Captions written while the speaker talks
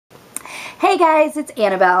Hey guys, it's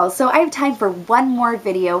Annabelle. So I have time for one more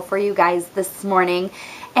video for you guys this morning,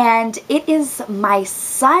 and it is my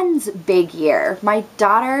son's big year. My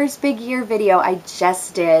daughter's big year video I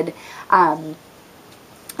just did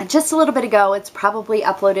just a little bit ago. It's probably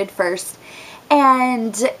uploaded first,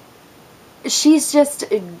 and she's just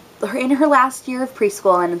in her last year of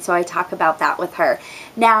preschool, and so I talk about that with her.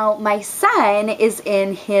 Now, my son is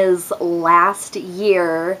in his last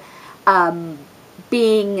year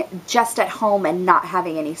being just at home and not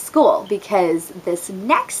having any school, because this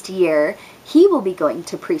next year he will be going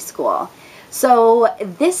to preschool. So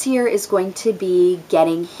this year is going to be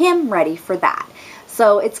getting him ready for that.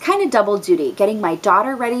 So it's kind of double duty, getting my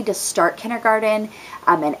daughter ready to start kindergarten,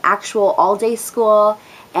 an actual all-day school,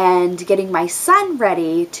 and getting my son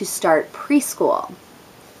ready to start preschool.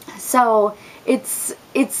 So it's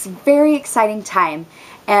very exciting time,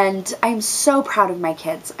 and I'm so proud of my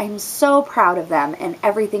kids. I'm so proud of them and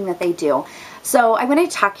everything that they do. So I want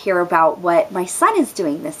to talk here about what my son is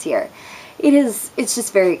doing this year. It's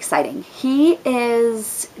just very exciting. He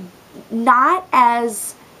is not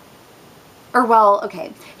as, or well,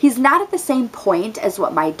 okay, he's not at the same point as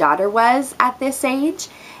what my daughter was at this age.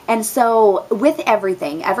 And so with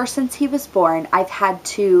everything, ever since he was born, I've had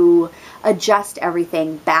to adjust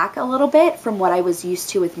everything back a little bit from what I was used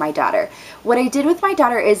to with my daughter. What I did with my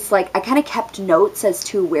daughter is, like, I kind of kept notes as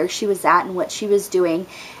to where she was at and what she was doing.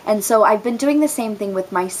 And so I've been doing the same thing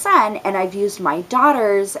with my son, and I've used my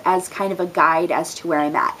daughters as kind of a guide as to where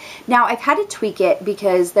I'm at. Now, I've had to tweak it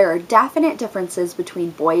because there are definite differences between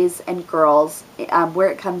boys and girls where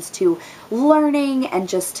it comes to learning and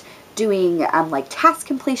just doing like task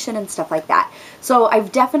completion and stuff like that. So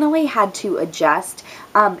I've definitely had to adjust,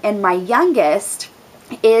 and my youngest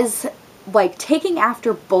is like taking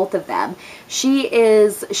after both of them.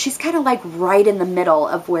 She's kind of like right in the middle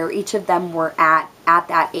of where each of them were at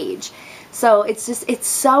that age. So it's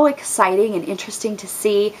so exciting and interesting to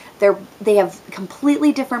see. They have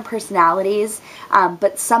completely different personalities,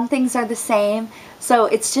 but some things are the same. So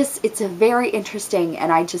it's a very interesting,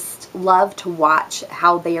 and I just love to watch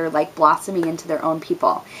how they are like blossoming into their own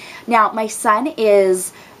people. Now, my son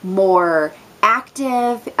is more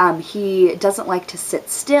active. He doesn't like to sit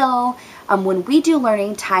still. When we do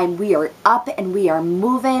learning time, we are up and we are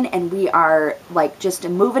moving, and we are like just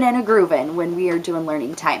moving and a grooving when we are doing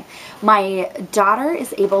learning time. My daughter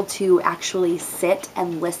is able to actually sit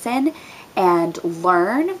and listen and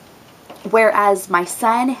learn, whereas my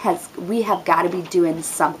son we have got to be doing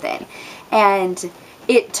something. And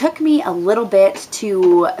it took me a little bit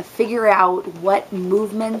to figure out what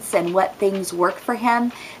movements and what things work for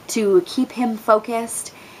him to keep him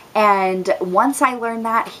focused. And once I learned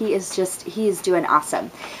that, he is doing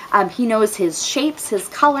awesome. He knows his shapes, his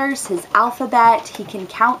colors, his alphabet. He can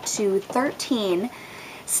count to 13.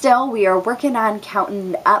 Still, we are working on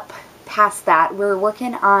counting up past that. We're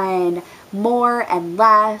working on more and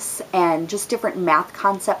less and just different math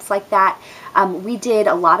concepts like that. We did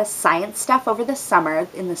a lot of science stuff over the summer.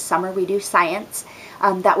 In the summer we do science.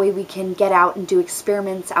 That way we can get out and do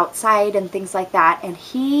experiments outside and things like that. And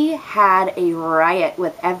he had a riot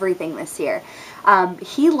with everything this year.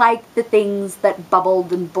 He liked the things that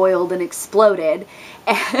bubbled and boiled and exploded.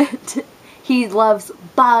 And he loves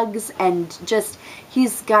bugs, and just,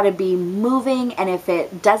 he's got to be moving, and if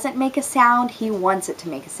it doesn't make a sound, he wants it to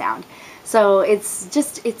make a sound. So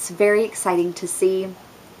it's very exciting to see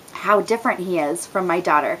how different he is from my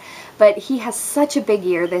daughter. But he has such a big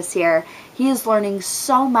year this year. He is learning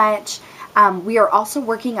so much. We are also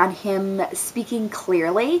working on him speaking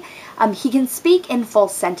clearly. He can speak in full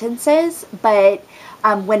sentences, but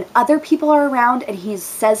when other people are around and he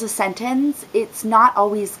says a sentence, it's not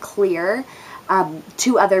always clear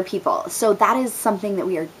to other people. So that is something that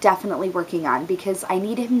we are definitely working on, because I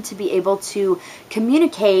need him to be able to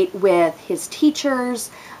communicate with his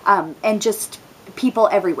teachers and just people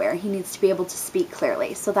everywhere. He needs to be able to speak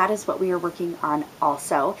clearly. So that is what we are working on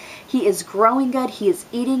also. He is growing good. He is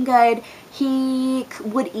eating good. He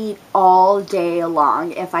would eat all day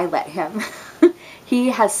long if I let him. He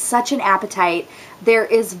has such an appetite. There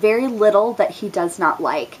is very little that he does not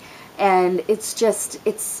like. And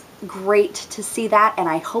it's great to see that, and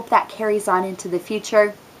I hope that carries on into the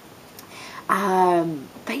future.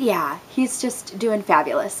 But yeah, he's just doing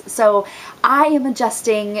fabulous. So I am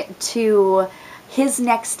adjusting to his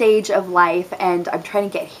next stage of life, and I'm trying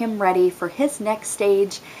to get him ready for his next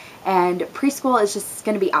stage. And preschool is just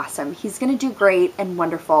going to be awesome. He's going to do great and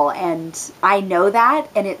wonderful, and I know that,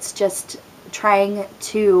 and it's just trying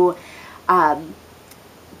to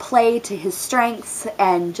play to his strengths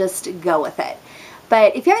and just go with it.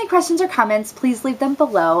 But if you have any questions or comments, please leave them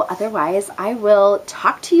below. Otherwise, I will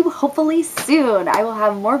talk to you hopefully soon. I will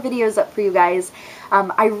have more videos up for you guys.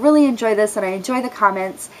 I really enjoy this and I enjoy the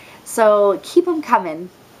comments, so keep them coming.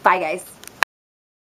 Bye, guys.